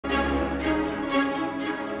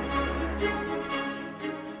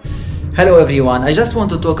Hello everyone, I just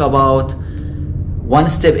want to talk about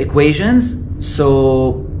one-step equations.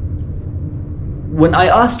 So when I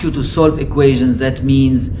ask you to solve equations, that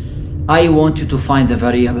means I want you to find the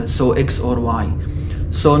variable, so x or y.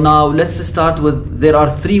 So now let's start with, there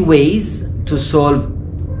are three ways to solve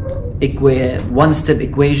one-step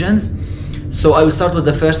equations. So I will start with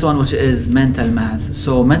the first one, which is mental math.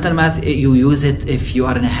 So mental math, you use it if you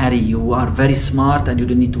are in a hurry, you are very smart and you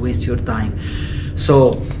don't need to waste your time.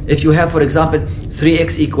 So if you have, for example,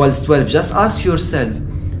 3x equals 12, just ask yourself,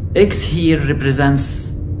 x here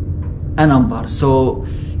represents a number, so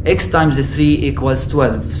x times 3 equals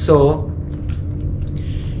 12. So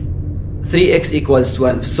 3x equals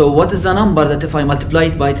 12. So what is the number that if I multiply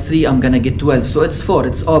it by 3, I'm gonna get 12? So it's 4,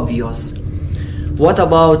 it's obvious. What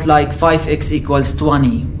about like 5x equals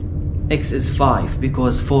 20? X is 5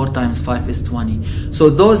 because 4 times 5 is 20. So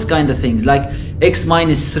those kind of things, like x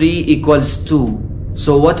minus 3 equals 2.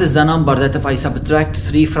 So what is the number that if I subtract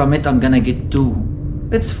 3 from it, I'm gonna get 2?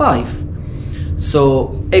 It's 5.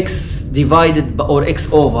 So x divided by, or x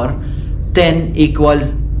over 10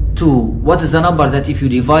 equals 2. What is the number that if you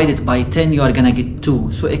divide it by 10, you are gonna get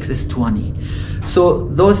 2? So x is 20. So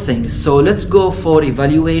those things. So let's go for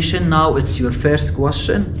evaluation. Now it's your first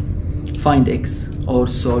question. Find x or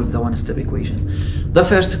solve the one-step equation. The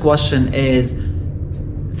first question is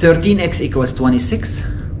 13x equals 26.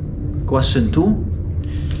 Question 2.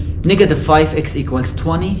 Negative 5x equals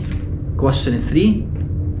 20. Question 3.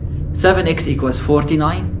 7x equals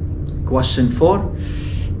 49. Question 4.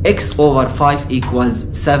 X over 5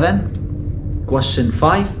 equals 7. Question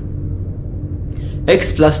 5.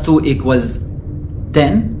 X plus 2 equals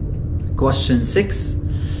 10. Question 6.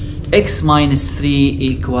 X minus 3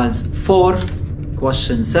 equals 4.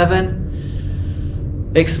 Question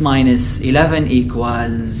 7. X minus 11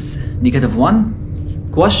 equals negative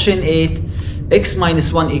 1. Question 8. X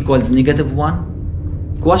minus 1 equals negative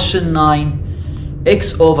 1. Question 9.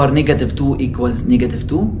 X over negative 2 equals negative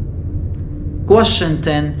 2. Question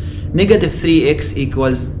 10. Negative 3x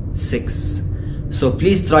equals 6. So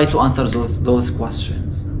please try to answer those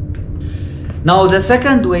questions. Now the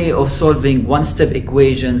second way of solving one-step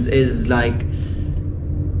equations is like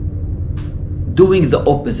doing the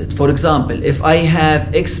opposite. For example, if I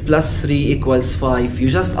have x plus 3 equals 5, you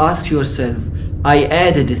just ask yourself, I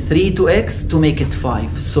added 3 to x to make it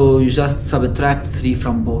 5. So you just subtract 3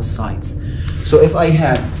 from both sides. So if I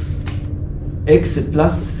have x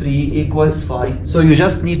plus 3 equals 5, so you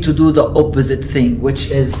just need to do the opposite thing, which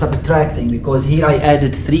is subtracting, because here I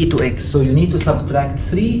added 3 to x. So you need to subtract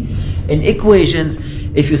 3. In equations,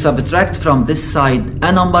 if you subtract from this side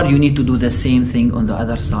a number, you need to do the same thing on the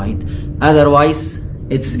other side. Otherwise,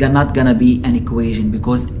 it's not gonna be an equation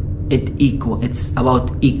because it's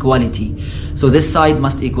about equality. So this side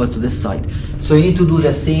must equal to this side. So you need to do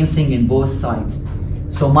the same thing in both sides.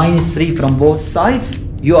 So minus 3 from both sides,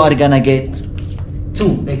 you are gonna get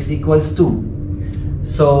 2, x equals 2.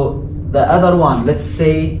 So the other one, let's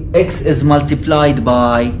say x is multiplied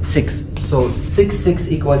by 6. So 6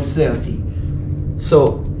 equals 30.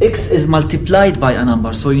 So x is multiplied by a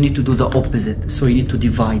number, so you need to do the opposite. So you need to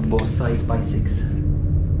divide both sides by 6.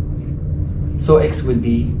 So x will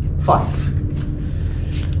be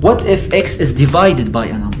 5. What if x is divided by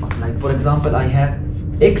a number? Like for example, I have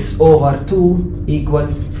x over 2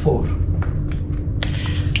 equals 4.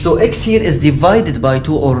 So x here is divided by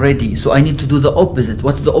 2 already, so I need to do the opposite.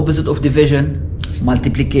 What's the opposite of division?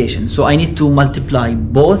 Multiplication. So I need to multiply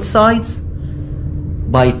both sides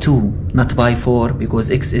by 2, not by 4,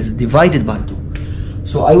 because x is divided by 2.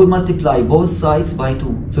 So I will multiply both sides by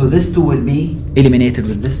 2. So this 2 will be eliminated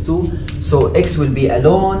with this 2. So x will be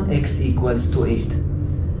alone, x equals to 8.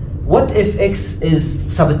 What if x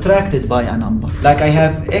is subtracted by a number? Like I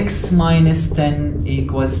have x minus 10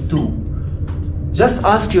 equals 2. Just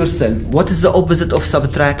ask yourself, what is the opposite of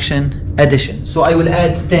subtraction? Addition. So I will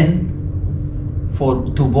add 10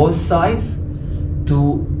 to both sides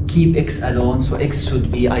to keep x alone. So x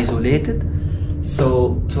should be isolated.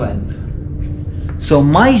 So 12. So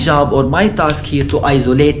my job or my task here to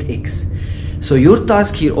isolate x. So your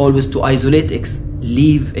task here always to isolate x,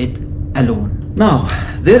 leave it alone. Now,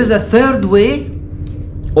 there is a third way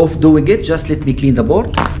of doing it. Just let me clean the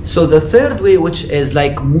board. So the third way, which is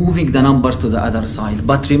like moving the numbers to the other side.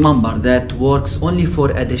 But remember, that works only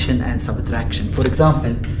for addition and subtraction. For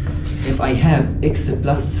example, if I have x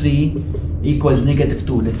plus 3 equals negative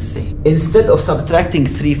 2, let's say. Instead of subtracting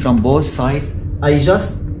 3 from both sides, I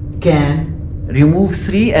just can remove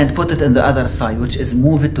 3 and put it in the other side, which is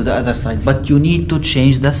move it to the other side. But you need to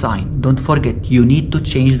change the sign. Don't forget, you need to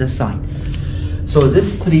change the sign. So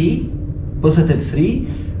this 3, positive 3,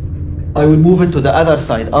 I will move it to the other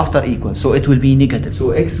side after equal, so it will be negative.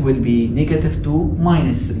 So x will be negative 2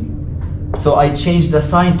 minus 3. So I changed the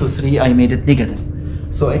sign to 3, I made it negative.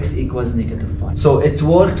 So x equals negative 5. So it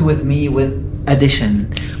worked with me with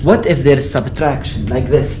addition. What if there is subtraction, like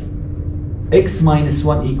this? X minus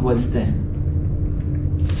 1 equals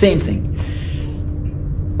 10. Same thing.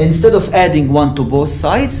 Instead of adding 1 to both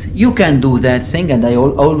sides, you can do that thing, and I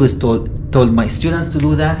always told my students to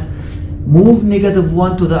do that. Move negative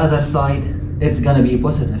 1 to the other side, it's gonna be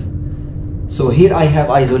positive. So here I have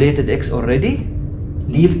isolated x already.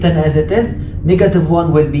 Leave 10 as it is. Negative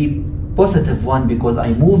 1 will be positive 1 because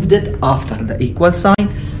I moved it after the equal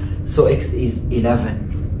sign. So x is 11.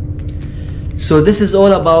 So this is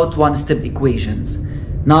all about one-step equations.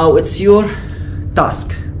 Now it's your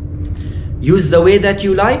task. Use the way that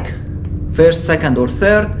you like, first, second, or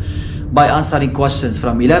third, by answering questions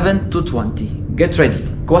from 11 to 20. Get ready.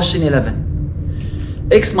 Question 11.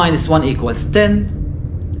 X minus 1 equals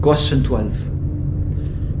 10. Question 12.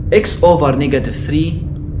 X over negative 3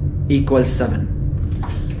 equals 7.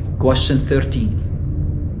 Question 13.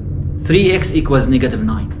 3x equals negative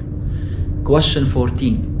 9. Question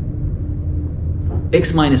 14.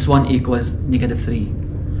 X minus 1 equals negative 3.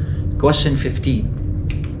 Question 15.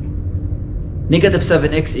 Negative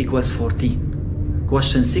 7x equals 14.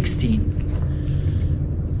 Question 16.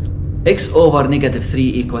 X over negative 3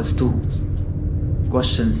 equals 2.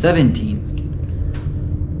 Question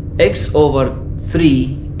 17. X over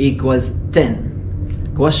 3 equals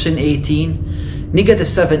 10. Question 18. Negative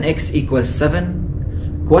 7x equals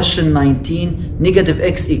 7. Question 19. Negative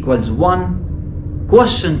x equals 1.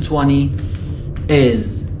 Question 20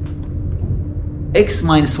 is x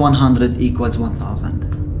minus 100 equals 1000.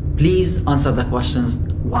 Please answer the questions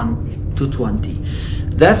 1 to 20.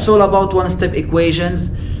 That's all about one-step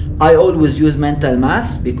equations. I always use mental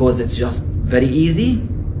math because it's just very easy.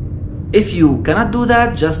 If you cannot do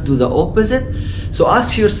that, just do the opposite. So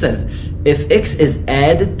ask yourself, if x is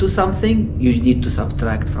added to something, you need to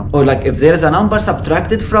subtract from. Or like if there is a number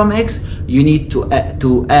subtracted from x, you need to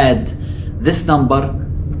add this number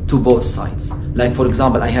to both sides. Like for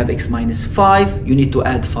example, I have x minus 5, you need to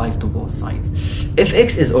add 5 to both sides. If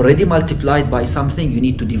x is already multiplied by something, you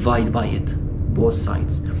need to divide by it, both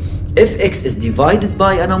sides. If x is divided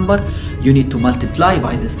by a number, you need to multiply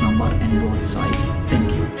by this number in both sides.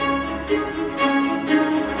 Thank you.